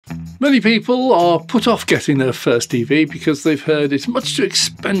Many people are put off getting their first EV because they've heard it's much too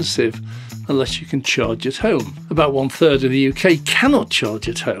expensive unless you can charge at home. About 1/3 of the UK cannot charge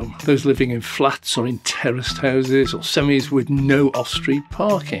at home, those living in flats or in terraced houses or semis with no off-street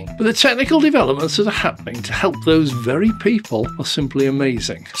parking. But the technical developments that are happening to help those very people are simply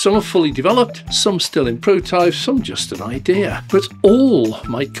amazing. Some are fully developed, some still in prototype, some just an idea. But all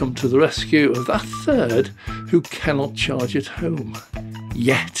might come to the rescue of that third who cannot charge at home.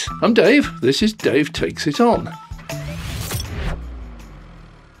 Yet. I'm Dave, this is Dave Takes It On.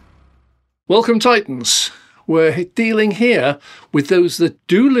 Welcome Titans. We're dealing here with those that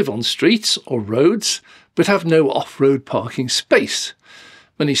do live on streets or roads but have no off-road parking space.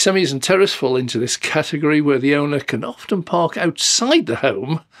 Many semis and terrace fall into this category where the owner can often park outside the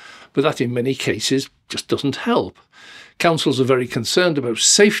home, but that in many cases just doesn't help. Councils are very concerned about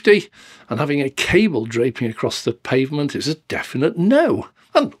safety, and having a cable draping across the pavement is a definite no,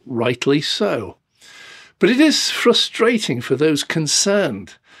 and rightly so. But it is frustrating for those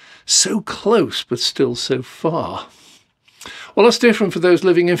concerned. So close, but still so far. Well, that's different for those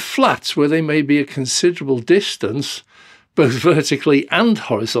living in flats where they may be a considerable distance, both vertically and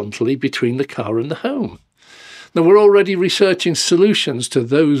horizontally, between the car and the home. Now, we're already researching solutions to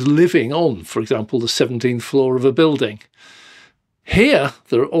those living on, for example, the 17th floor of a building. Here,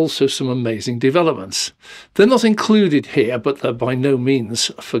 there are also some amazing developments. They're not included here, but they're by no means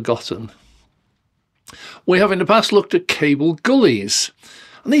forgotten. We have in the past looked at cable gullies,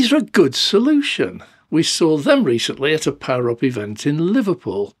 and these are a good solution. We saw them recently at a power-up event in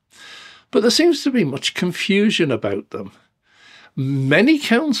Liverpool. But there seems to be much confusion about them. Many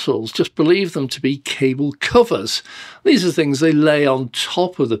councils just believe them to be cable covers. These are things they lay on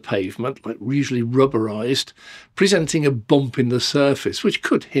top of the pavement, like usually rubberised, presenting a bump in the surface, which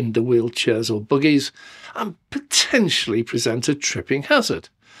could hinder wheelchairs or buggies, and potentially present a tripping hazard.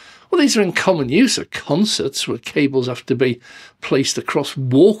 Well, these are in common use at concerts where cables have to be placed across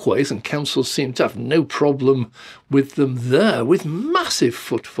walkways, and councils seem to have no problem with them there, with massive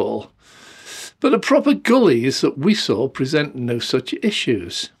footfall. But the proper gullies that we saw present no such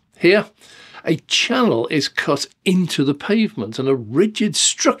issues. Here, a channel is cut into the pavement and a rigid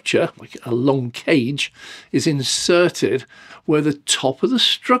structure, like a long cage, is inserted where the top of the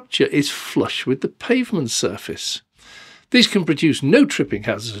structure is flush with the pavement surface. These can produce no tripping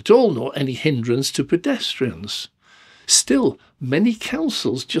hazards at all, nor any hindrance to pedestrians. Still, many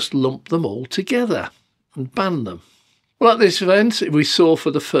councils just lump them all together and ban them. Well, at this event, we saw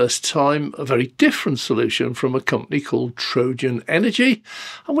for the first time a very different solution from a company called Trojan Energy,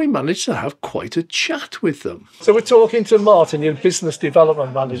 and we managed to have quite a chat with them. So we're talking to Martin, your business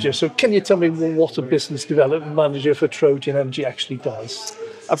development manager. So can you tell me what a business development manager for Trojan Energy actually does?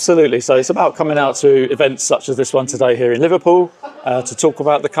 Absolutely. So it's about coming out to events such as this one today here in Liverpool to talk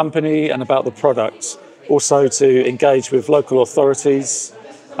about the company and about the product. Also to engage with local authorities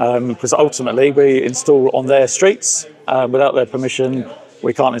because ultimately we install on their streets. Without their permission,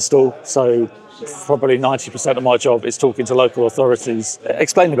 we can't install. So probably 90% of my job is talking to local authorities,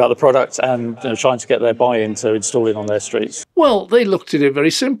 explaining about the product and trying to get their buy-in to installing on their streets. Well, they looked at it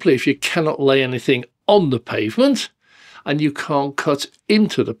very simply. If you cannot lay anything on the pavement and you can't cut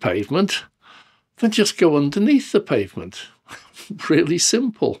into the pavement, then just go underneath the pavement. Really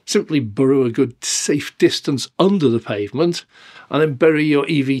simple. Simply burrow a good safe distance under the pavement and then bury your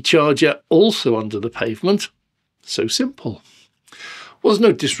EV charger also under the pavement. So simple. Well, there's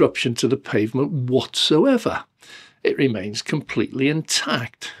no disruption to the pavement whatsoever. It remains completely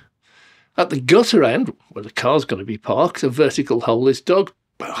intact. At the gutter end, where the car's going to be parked, a vertical hole is dug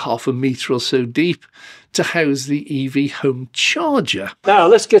about 1/2 metre or so deep to house the EV home charger. Now,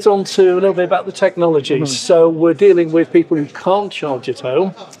 let's get on to a little bit about the technology. So we're dealing with people who can't charge at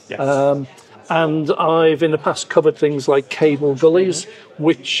home. Yes. And I've in the past covered things like cable gullies,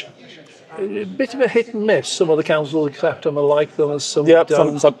 which a bit of a hit and miss. Some of the councils accept them and like them, and some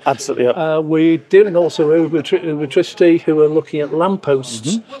don't. Some absolutely. Yep. We're dealing also with electricity, who are looking at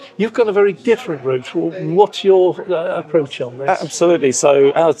lampposts. You've got a very different route. What's your approach on this? Absolutely.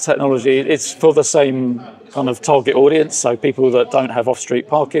 So our technology, it's for the same kind of target audience. So people that don't have off-street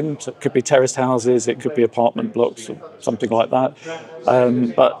parking. So it could be terraced houses, it could be apartment blocks, or something like that.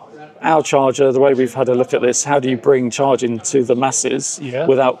 But our charger, the way we've had a look at this, how do you bring charging to the masses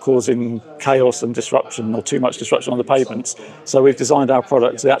without causing chaos and disruption or too much disruption on the pavements? So we've designed our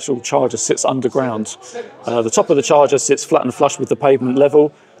product. The actual charger sits underground. The top of the charger sits flat and flush with the pavement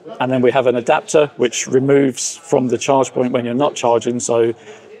level. And then we have an adapter which removes from the charge point when you're not charging. So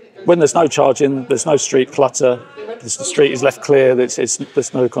when there's no charging, there's no street clutter. The street is left clear.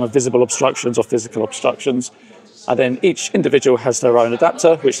 There's no kind of visible obstructions or physical obstructions. And then each individual has their own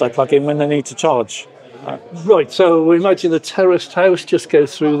adapter, which they plug in when they need to charge. Right, so we imagine a terraced house, just go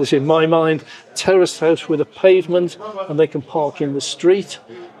through this in my mind, terraced house with a pavement, and they can park in the street.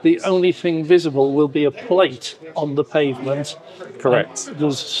 The only thing visible will be a plate on the pavement. Correct. And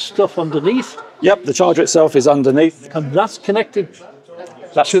there's stuff underneath. Yep, the charger itself is underneath. And that's connected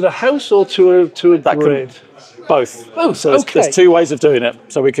to the house or to a grid? Both. Both, So okay. there's two ways of doing it.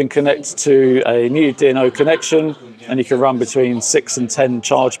 So we can connect to a new DNO connection, and you can run between 6 and 10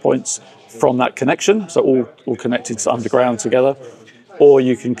 charge points from that connection, so all connected to underground together. Or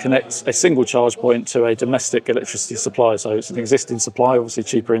you can connect a single charge point to a domestic electricity supply. So it's an existing supply, obviously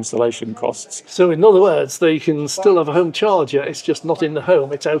cheaper installation costs. So in other words, they can still have a home charger, it's just not in the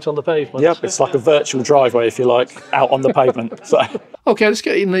home, it's out on the pavement. Yep, it's like a virtual driveway, if you like, out on the pavement. So. Okay, let's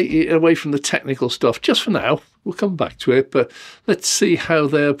get away from the technical stuff just for now. We'll come back to it, but let's see how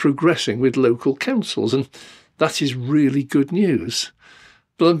they're progressing with local councils, and that is really good news.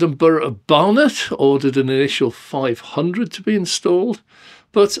 London Borough of Barnet ordered an initial 500 to be installed,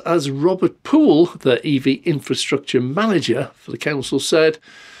 but as Robert Poole, the EV infrastructure manager for the council, said,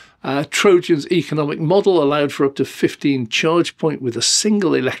 Trojan's economic model allowed for up to 15 charge points with a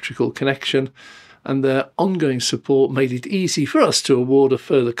single electrical connection, and their ongoing support made it easy for us to award a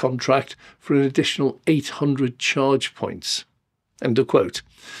further contract for an additional 800 charge points. End of quote.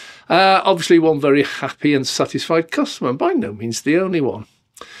 Obviously one very happy and satisfied customer, and by no means the only one.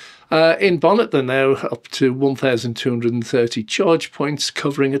 In Bonnet, they're now up to 1,230 charge points,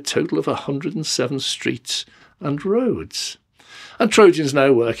 covering a total of 107 streets and roads. And Trojan's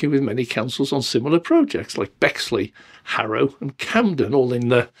now working with many councils on similar projects like Bexley, Harrow and Camden, all in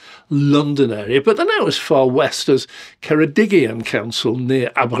the London area, but they're now as far west as Ceredigion Council near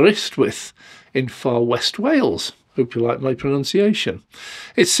Aberystwyth in far west Wales. Hope you like my pronunciation.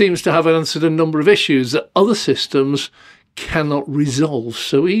 It seems to have answered a number of issues that other systems cannot resolve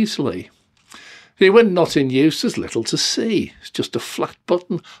so easily. When not in use, there's little to see. It's just a flat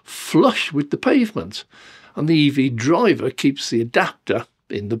button flush with the pavement, and the EV driver keeps the adapter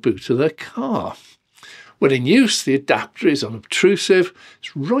in the boot of their car. When in use, the adapter is unobtrusive,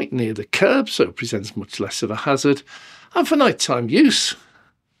 it's right near the curb, so it presents much less of a hazard, and for nighttime use,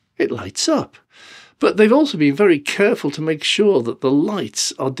 it lights up. But they've also been very careful to make sure that the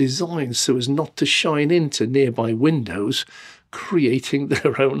lights are designed so as not to shine into nearby windows, creating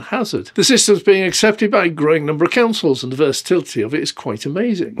their own hazard. The system's being accepted by a growing number of councils, and the versatility of it is quite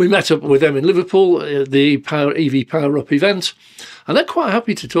amazing. We met up with them in Liverpool at the EV Power Up event, and they're quite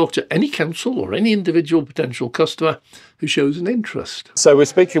happy to talk to any council or any individual potential customer who shows an interest. So we're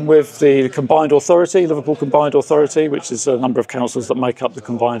speaking with the Combined Authority, Liverpool Combined Authority, which is a number of councils that make up the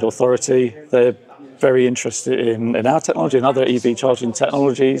Combined Authority. They're very interested in our technology and other EV charging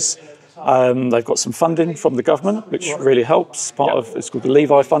technologies. They've got some funding from the government, which really helps. It's called the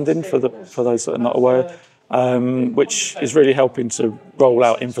Levi funding for those that are not aware, which is really helping to roll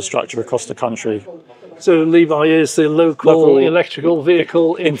out infrastructure across the country. So Levi is the local electrical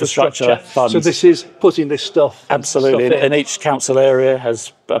vehicle infrastructure fund. So this is putting this stuff. Absolutely, stuff and each council area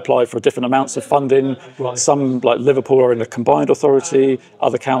has applied for different amounts of funding. Right. Some, like Liverpool, are in a combined authority.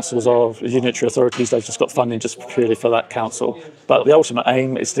 Other councils are unitary authorities. They've just got funding just purely for that council. But the ultimate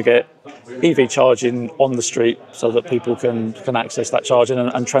aim is to get EV charging on the street so that people can access that charging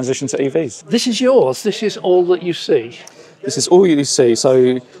and transition to EVs. This is yours. This is all that you see. This is all you see.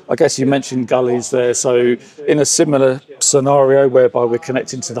 So I guess you mentioned gullies there. So in a similar scenario whereby we're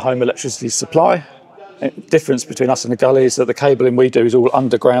connecting to the home electricity supply, the difference between us and the gully is that the cabling we do is all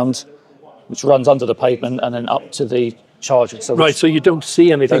underground, which runs under the pavement and then up to the charger. So right, so you don't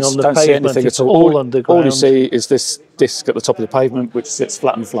see anything on the pavement, see anything it's at all underground. All you see is this disc at the top of the pavement, which sits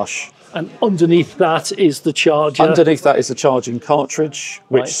flat and flush. And underneath that is the charger? Underneath that is the charging cartridge,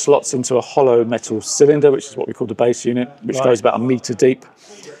 which slots into a hollow metal cylinder, which is what we call the base unit, which goes about 1 metre deep.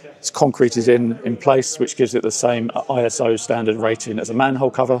 It's concreted in place, which gives it the same ISO standard rating as a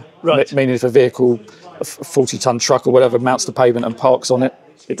manhole cover. Right. Meaning if a vehicle, a 40-tonne truck or whatever, mounts the pavement and parks on it,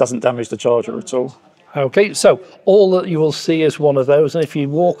 it doesn't damage the charger at all. Okay, so all that you will see is one of those, and if you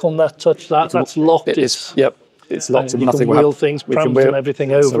walk on that, touch that, that's locked. It's locked and nothing will happen. You can wheel things, prams and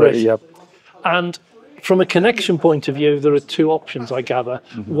everything over it. Yep. And from a connection point of view, there are two options, I gather.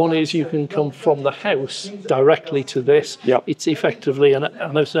 Mm-hmm. One is you can come from the house directly to this. Yep. It's effectively, and I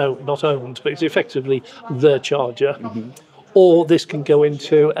know it's not owned, but it's effectively the charger. Mm-hmm. Or this can go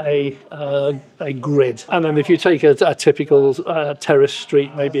into a grid. And then if you take a typical terrace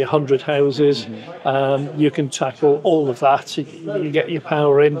street, maybe 100 houses, you can tackle all of that. You get your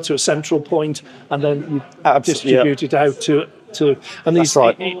power into a central point, and then you distribute it out to and these,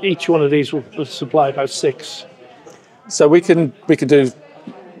 each one of these will supply about 6 So we can do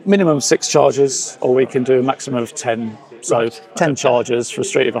minimum 6 charges, or we can do a maximum of 10. So 10 charges for a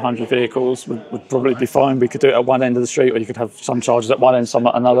street of 100 vehicles would probably be fine. We could do it at one end of the street, or you could have some charges at one end, some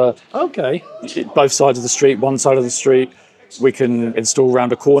at another. Okay. Both sides of the street, one side of the street. We can install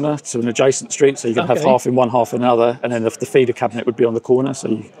round a corner to an adjacent street, so you can have half in one, half in another, and then the feeder cabinet would be on the corner, so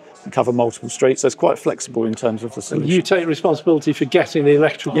you can cover multiple streets. So it's quite flexible in terms of the solution. You take responsibility for getting the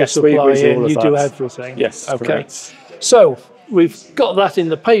electrical supply in, you do everything? Yes, okay. Correct. So we've got that in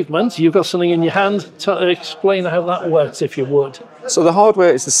the pavement. You've got something in your hand. Explain how that works, if you would. So the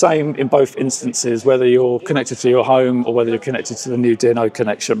hardware is the same in both instances, whether you're connected to your home or whether you're connected to the new DNO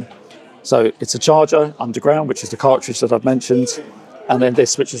connection. So it's a charger underground, which is the cartridge that I've mentioned, and then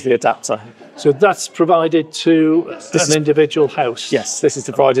this, which is the adapter. So that's provided to an individual house? Yes, this is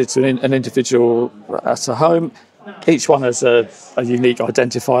provided to an individual at a home. Each one has a unique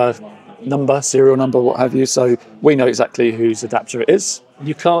identifier number, serial number, what have you, so we know exactly whose adapter it is.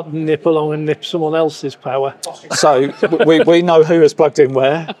 You can't nip along and nip someone else's power. So we know who has plugged in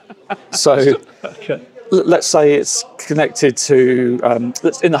where. So let's say it's connected to,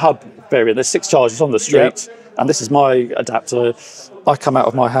 in the hub area, there's 6 charges on the street, and this is my adapter. I come out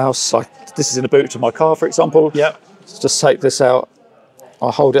of my house, this is in the boot of my car, for example. Just take this out,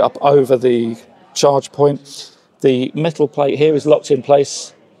 I hold it up over the charge point. The metal plate here is locked in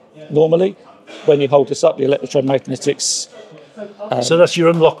place normally. When you hold this up, the electromagnetics... so that's your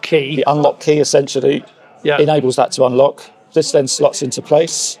unlock key? The unlock key, essentially, enables that to unlock. This then slots into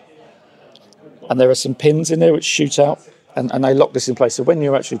place, and there are some pins in there which shoot out, and they lock this in place. So when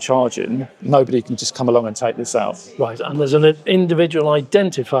you're actually charging, nobody can just come along and take this out. Right, and there's an individual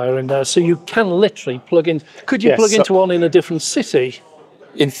identifier in there, so you can literally plug in. Could you plug into one in a different city?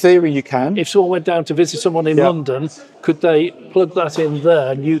 In theory, you can. If someone went down to visit someone in London, could they plug that in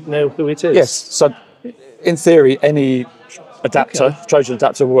there and you'd know who it is? Yes, so in theory, any adapter, Trojan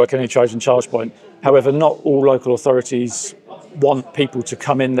adapter, will work at any Trojan charge point. However, not all local authorities want people to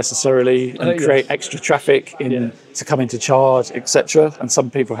come in necessarily and create extra traffic to come in to charge, etc. And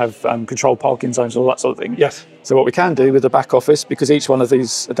some people have controlled parking zones, all that sort of thing. Yes. So what we can do with the back office, because each one of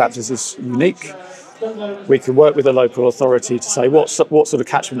these adapters is unique, we can work with the local authority to say what sort of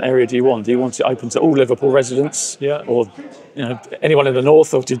catchment area do you want? Do you want it open to all Liverpool residents, or anyone in the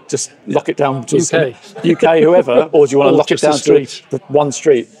north, or do you just lock it down to UK, whoever, or do you want to lock it down to one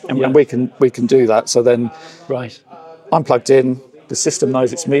street? And we can do that. So then, I'm plugged in. The system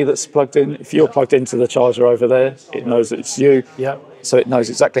knows it's me that's plugged in. If you're plugged into the charger over there, it knows that it's you. So it knows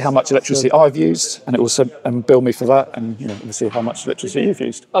exactly how much electricity I've used, and it will bill me for that, and obviously how much electricity you've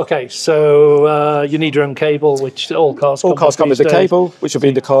used. Okay, so you need your own cable, which all cars come with the cable, which will be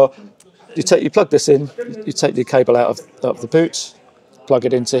in the car. You plug this in. You take the cable out of the boot, plug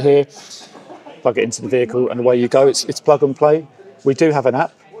it into here, plug it into the vehicle, and away you go. It's plug and play. We do have an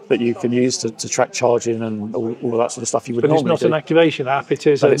app that you can use to track charging and all of that sort of stuff you would normally do. But it's not an activation app, it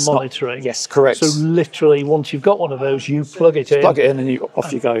is a monitoring. Yes, correct. So literally, once you've got one of those, you plug it in. Plug it in and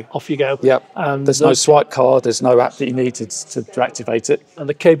off you go. Off you go. Yep. And there's no swipe card, there's no app that you need to activate it. And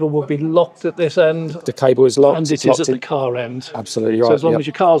the cable will be locked at this end. The cable is locked. And it is at the car end. Absolutely right. So as long as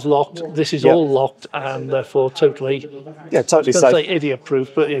your car's locked, this is all locked and therefore totally... totally safe. I was going to say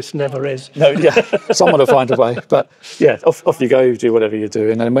idiot-proof, but it never is. No, someone will find a way. But off you go, you do whatever you're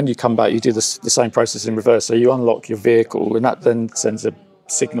doing. And when you come back, you do the same process in reverse. So you unlock your vehicle, and that then sends a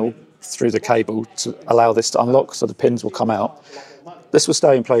signal through the cable to allow this to unlock, so the pins will come out. This will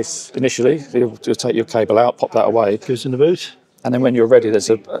stay in place initially. You'll take your cable out, pop that away. Goes in the boot. And then when you're ready,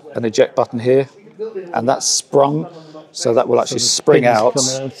 there's an eject button here, and that's sprung, so that will actually spring out.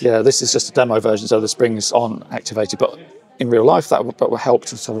 Yeah, this is just a demo version, so the springs aren't activated, but in real life that will help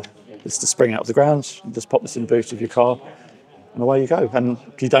to spring out of the ground. You just pop this in the boot of your car, and away you go. And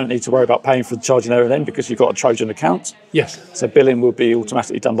you don't need to worry about paying for the charging there and then, because you've got a Trojan account. Yes. So billing will be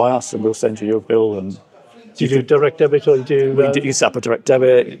automatically done by us, and we'll send you your bill. And do you do direct debit, or you do? You set up a direct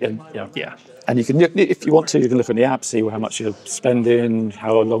debit. And, and you can, if you want to, you can look on the app, see how much you're spending,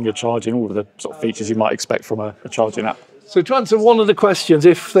 how long you're charging, all of the sort of features you might expect from a charging app. So to answer one of the questions,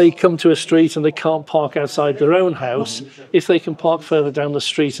 if they come to a street and they can't park outside their own house, if they can park further down the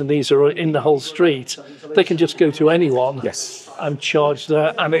street and these are in the whole street, they can just go to anyone and charge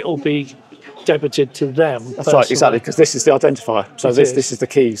there, and it'll be debited to them. That's right, exactly, because this is the identifier. So this is the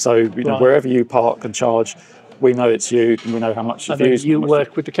key. So wherever you park and charge, we know it's you, and we know how much you've used. You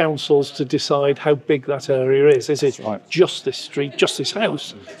work with the councils to decide how big that area is. Is it just this street, just this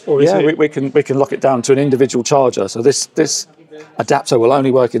house? Or is we can lock it down to an individual charger. So this adapter will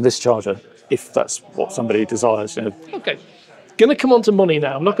only work in this charger if that's what somebody desires. Okay. Going to come on to money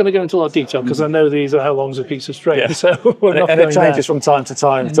now. I'm not going to go into a lot of detail because I know these are how long's a piece of string. So we're not and going it changes from time to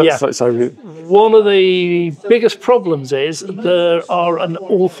time. So one of the biggest problems is there are an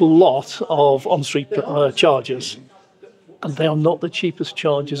awful lot of on-street chargers, and they are not the cheapest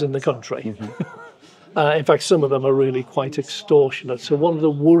chargers in the country. In fact, some of them are really quite extortionate. So one of the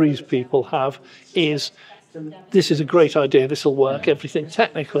worries people have is, this is a great idea, this will work, everything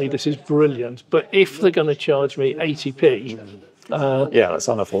technically, this is brilliant, but if they're going to charge me 80p that's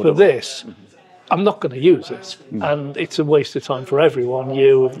unaffordable. for this, I'm not going to use it. And it's a waste of time for everyone,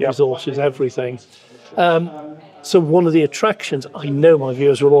 you, resources, everything. So one of the attractions, I know my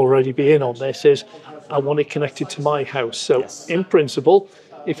viewers will already be in on this, is I want it connected to my house. So in principle,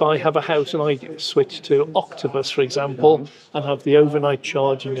 if I have a house and I switch to Octopus, for example, and have the overnight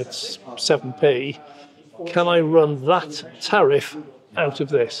charging at 7p, can I run that tariff out of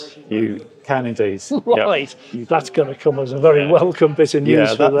this? You can indeed. Right. That's going to come as a very welcome bit of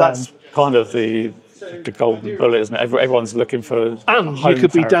news for them. That's kind of the golden bullet, isn't it? Everyone's looking for. And you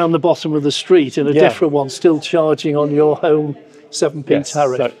could be down the bottom of the street in a different one, still charging on your home 7p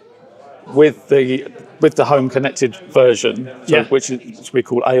tariff. So with the home connected version, which we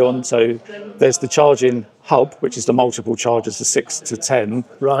call Aeon. So there's the charging hub, which is the multiple chargers, the 6 to 10.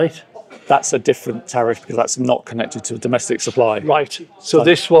 Right. That's a different tariff because that's not connected to a domestic supply. Right. So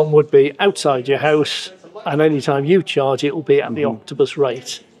this one would be outside your house, and anytime you charge, it will be at the Octopus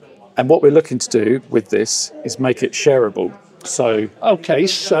rate. And what we're looking to do with this is make it shareable. So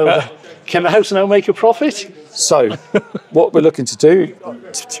can the house now make a profit? So what we're looking to do,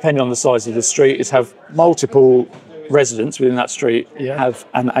 depending on the size of the street, is have multiple residents within that street have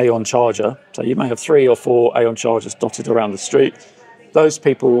an Aeon charger. So you may have 3 or 4 Aeon chargers dotted around the street. Those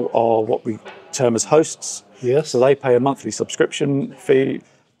people are what we term as hosts. Yes. So they pay a monthly subscription fee,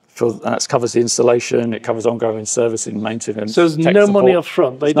 and that covers the installation, it covers ongoing servicing, maintenance. So there's no money up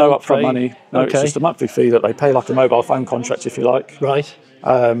front? There's no upfront money. No, it's just a monthly fee that they pay, like a mobile phone contract, if you like. Right.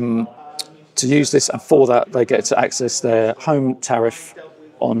 To use this, and for that they get to access their home tariff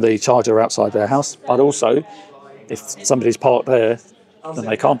on the charger outside their house. But also, if somebody's parked there, then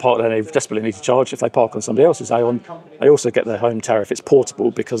they can't park there, they desperately need to charge. If they park on somebody else's Aeon, they also get their home tariff. It's portable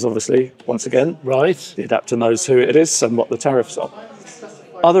because obviously, once again, the adapter knows who it is and what the tariffs are.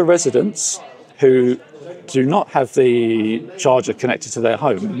 Other residents who do not have the charger connected to their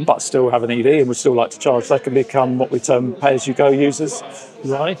home but still have an EV and would still like to charge, they can become what we term pay-as-you-go users.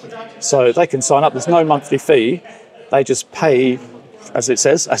 Right. So they can sign up. There's no monthly fee. They just pay, as it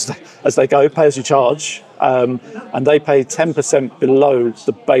says, as they go, pay as you charge. And they pay 10% below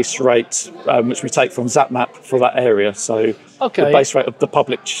the base rate, which we take from ZapMap for that area. So the base rate of the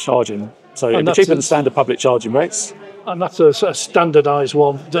public charging. So it'd be cheaper than standard public charging rates. And that's a standardised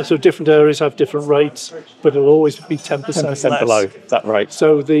one. So different areas have different rates, but it'll always be 10% less. Below that rate.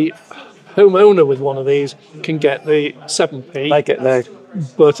 So the homeowner with one of these can get the 7p. They get their...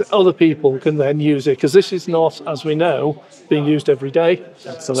 But other people can then use it, because this is not, as we know, being used every day.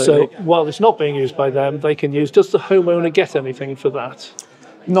 Absolutely. So while it's not being used by them, they can use. Does the homeowner get anything for that?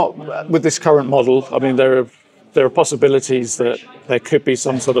 Not with this current model. I mean, there are possibilities that there could be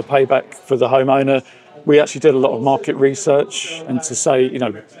some sort of payback for the homeowner. We actually did a lot of market research and to say,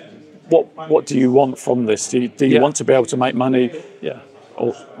 what do you want from this? Do you want to be able to make money,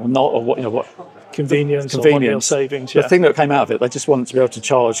 or not, or what? Convenience. Or money or savings. The thing that came out of it, they just wanted to be able to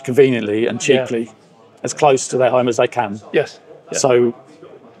charge conveniently and cheaply, as close to their home as they can. Yes. Yeah. So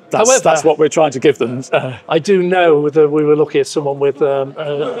that's what we're trying to give them. I do know that we were looking at someone with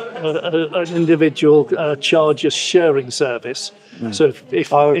an individual charger sharing service. So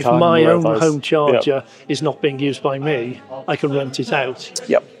if my own home charger is not being used by me, I can rent it out.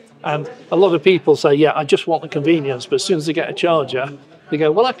 Yep. And a lot of people say, I just want the convenience, but as soon as they get a charger, they go,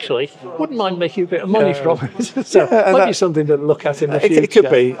 well, actually, wouldn't mind making a bit of money from it. So it might be something to look at in the future. It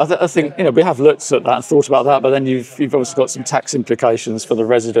could be. I think we have looked at that and thought about that, but then you've obviously got some tax implications for the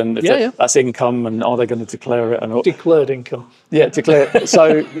resident. If that's income, and are they going to declare it? And declared income. Yeah, declare.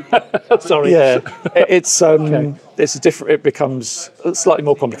 So sorry. Yeah, it's it's a different. It becomes slightly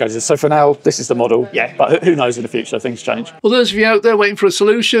more complicated. So for now, this is the model. Yeah. But who knows in the future? Things change. Well, those of you out there waiting for a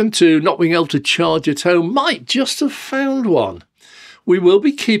solution to not being able to charge at home might just have found one. We will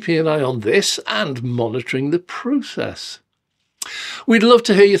be keeping an eye on this and monitoring the process. We'd love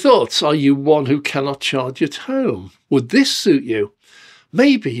to hear your thoughts. Are you one who cannot charge at home? Would this suit you?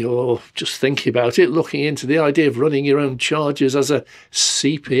 Maybe you're just thinking about it, looking into the idea of running your own chargers as a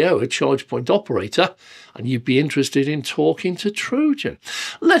CPO, a charge point operator, and you'd be interested in talking to Trojan.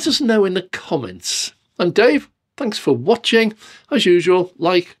 Let us know in the comments. And Dave, thanks for watching. As usual,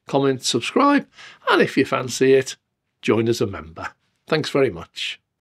 like, comment, subscribe, and if you fancy it, join as a member. Thanks very much.